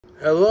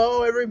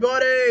Hello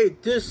everybody,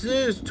 this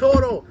is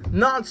Total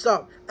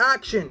Nonstop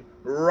Action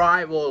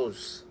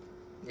Rivals.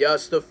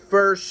 Yes, the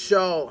first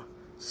show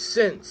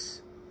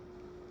since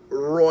the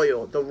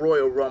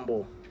Royal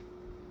Rumble.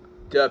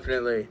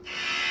 Definitely.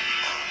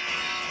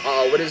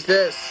 Oh, what is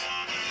this?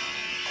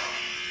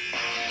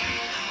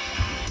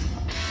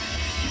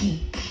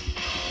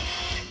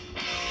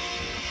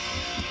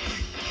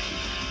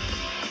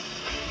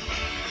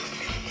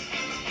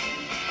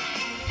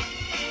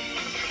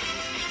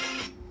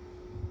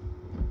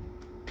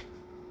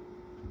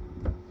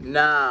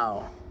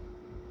 Now,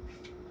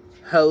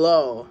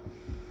 hello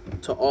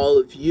to all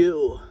of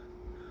you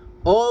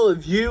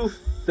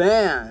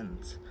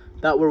fans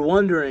that were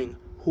wondering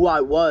who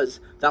I was,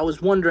 that was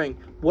wondering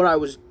what I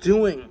was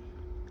doing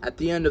at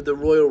the end of the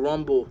Royal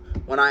Rumble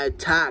when I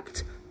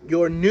attacked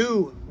your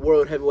new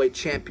World Heavyweight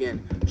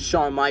Champion,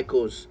 Shawn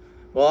Michaels.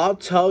 Well, I'll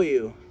tell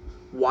you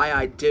why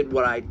I did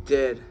what I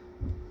did.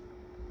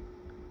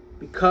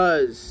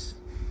 Because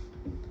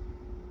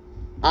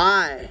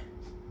I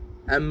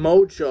am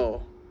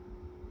Mojo,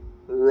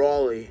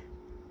 Rawley,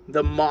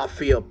 the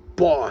Mafia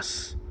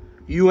boss.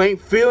 You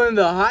ain't feeling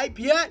the hype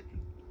yet?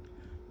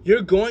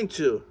 You're going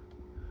to.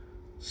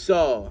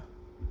 So,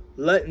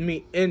 let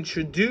me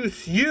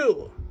introduce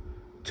you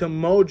to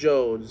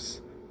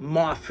Mojo's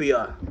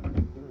Mafia.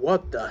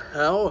 What the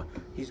hell?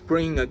 He's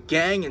bringing a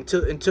gang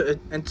into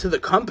the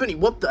company.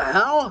 What the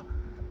hell?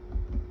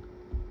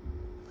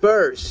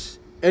 First,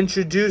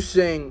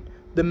 introducing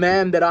the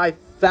man that I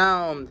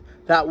found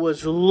that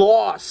was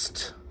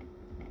lost.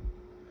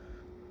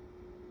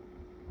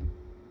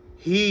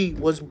 He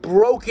was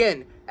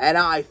broken, and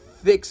I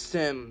fixed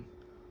him.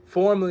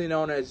 Formerly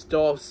known as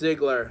Dolph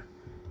Ziggler,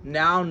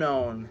 now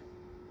known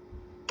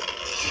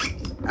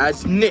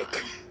as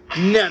Nick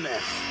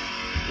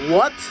Nemeth.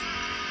 What?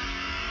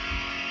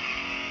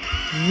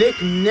 Nick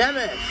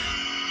Nemeth.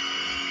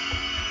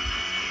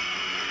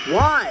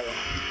 Why?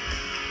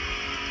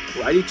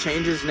 Why'd he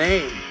change his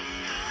name?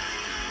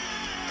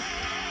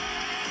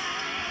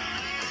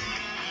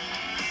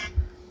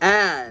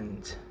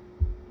 And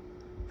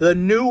the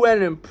new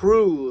and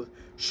improved,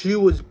 she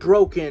was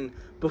broken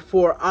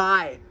before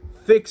I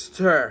fixed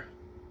her,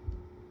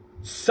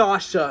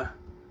 Sasha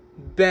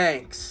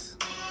Banks.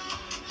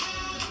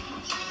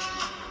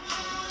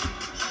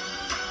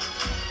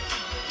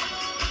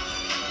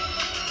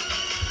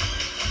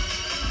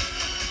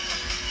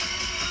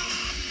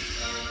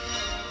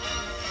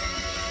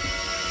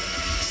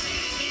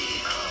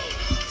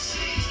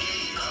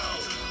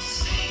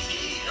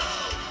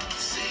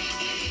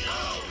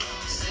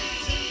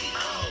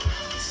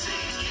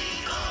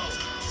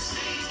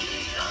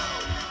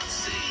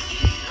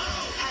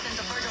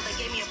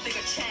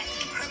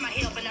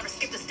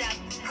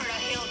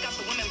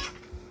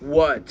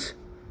 What?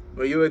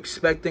 Were you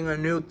expecting a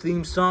new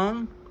theme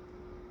song?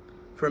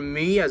 From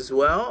me as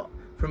well?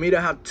 For me to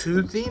have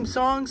two theme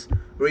songs?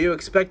 Were you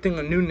expecting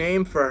a new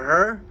name for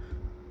her?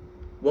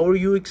 What were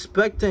you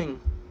expecting?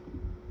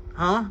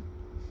 Huh?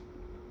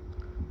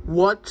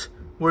 What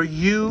were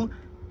you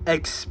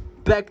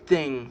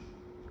expecting?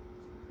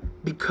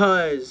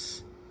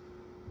 Because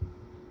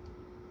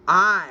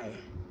I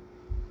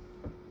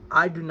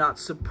do not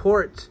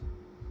support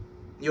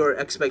your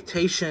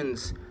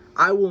expectations.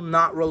 I will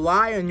not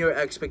rely on your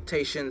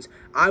expectations.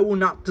 I will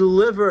not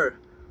deliver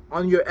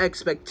on your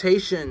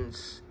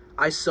expectations.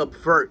 I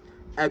subvert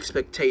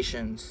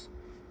expectations.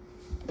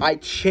 I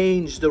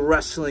change the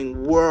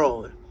wrestling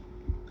world.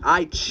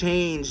 I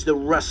change the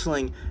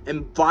wrestling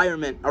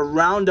environment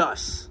around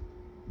us.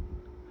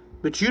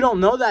 But you don't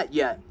know that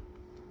yet.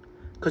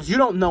 Because you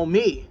don't know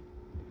me.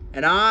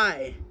 And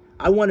I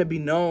want to be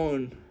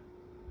known.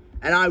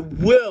 And I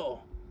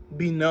will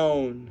be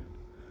known.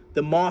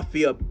 The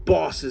Mafia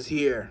boss is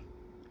here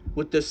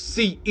with the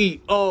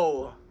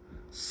CEO,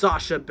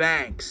 Sasha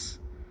Banks,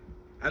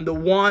 and the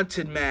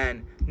wanted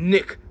man,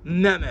 Nick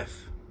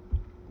Nemeth.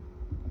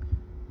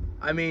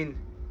 I mean,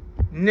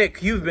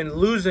 Nick, you've been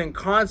losing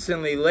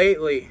constantly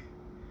lately.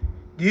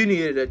 You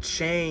needed a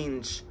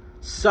change.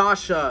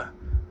 Sasha,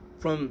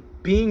 from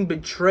being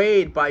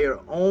betrayed by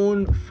your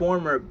own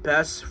former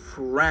best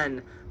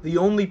friend, the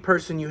only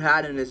person you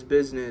had in his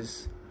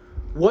business.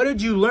 What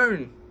did you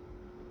learn,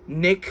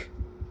 Nick?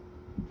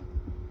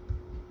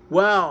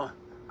 Well,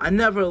 I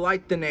never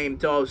liked the name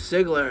Dolph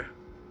Ziggler.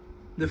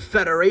 The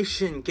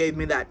Federation gave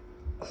me that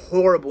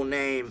horrible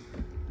name.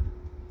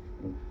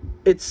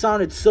 It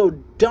sounded so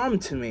dumb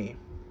to me.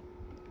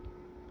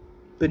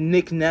 But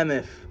Nick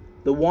Nemeth,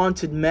 the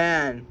wanted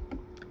man,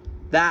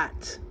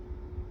 that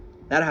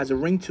has a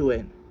ring to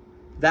it.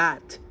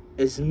 That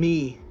is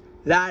me.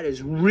 That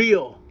is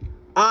real.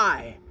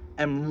 I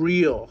am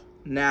real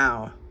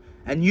now.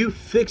 And you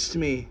fixed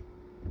me.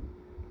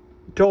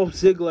 Dolph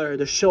Ziggler,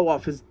 the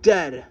show-off, is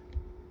dead.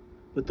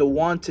 But the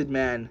wanted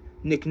man,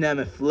 Nick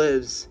Nemeth,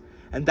 lives.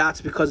 And that's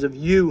because of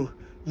you.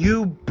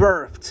 You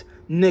birthed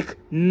Nick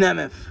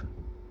Nemeth.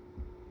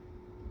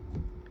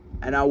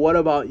 And now what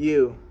about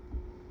you?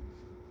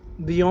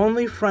 The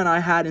only friend I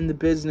had in the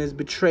business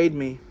betrayed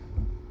me.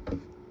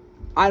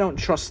 I don't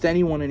trust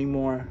anyone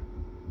anymore.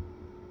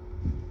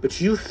 But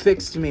you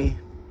fixed me.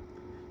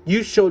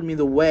 You showed me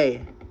the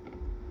way.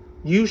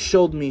 You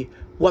showed me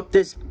what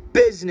this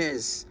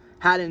business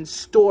had in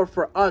store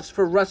for us,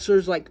 for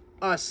wrestlers like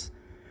us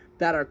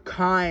that are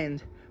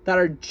kind, that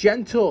are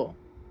gentle,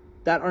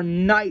 that are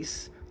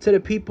nice to the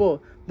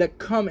people that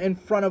come in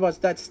front of us,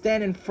 that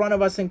stand in front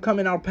of us and come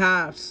in our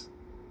paths.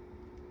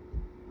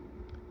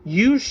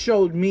 You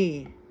showed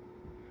me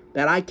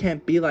that I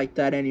can't be like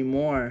that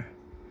anymore.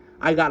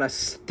 I gotta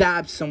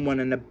stab someone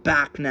in the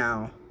back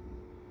now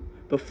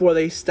before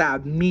they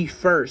stab me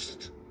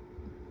first.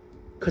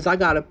 Because I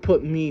gotta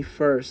put me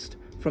first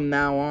from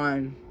now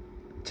on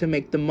to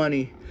make the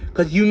money.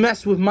 Because you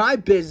mess with my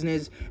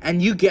business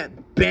and you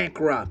get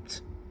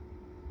bankrupt.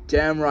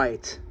 Damn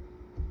right.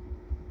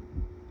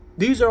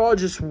 These are all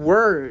just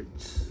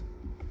words.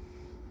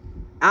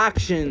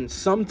 Actions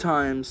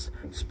sometimes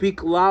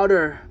speak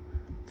louder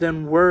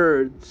than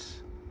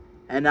words.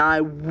 And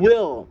I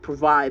will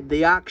provide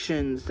the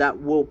actions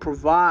that will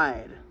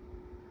provide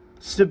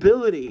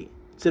stability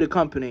to the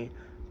company,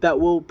 that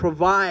will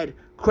provide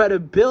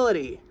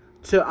credibility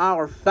to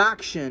our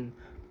faction,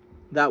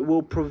 that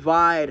will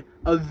provide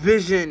a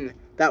vision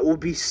that will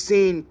be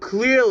seen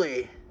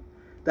clearly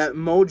that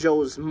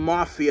Mojo's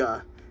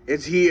Mafia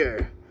is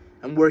here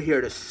and we're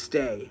here to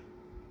stay.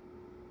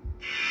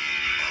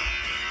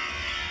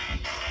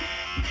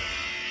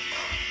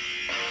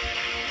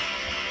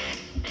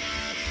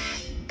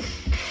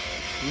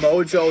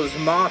 Mojo's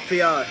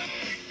Mafia.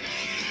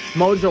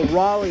 Mojo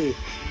Rawley,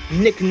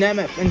 Nick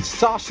Nemeth, and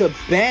Sasha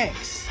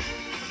Banks.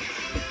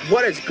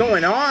 What is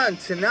going on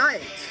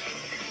tonight?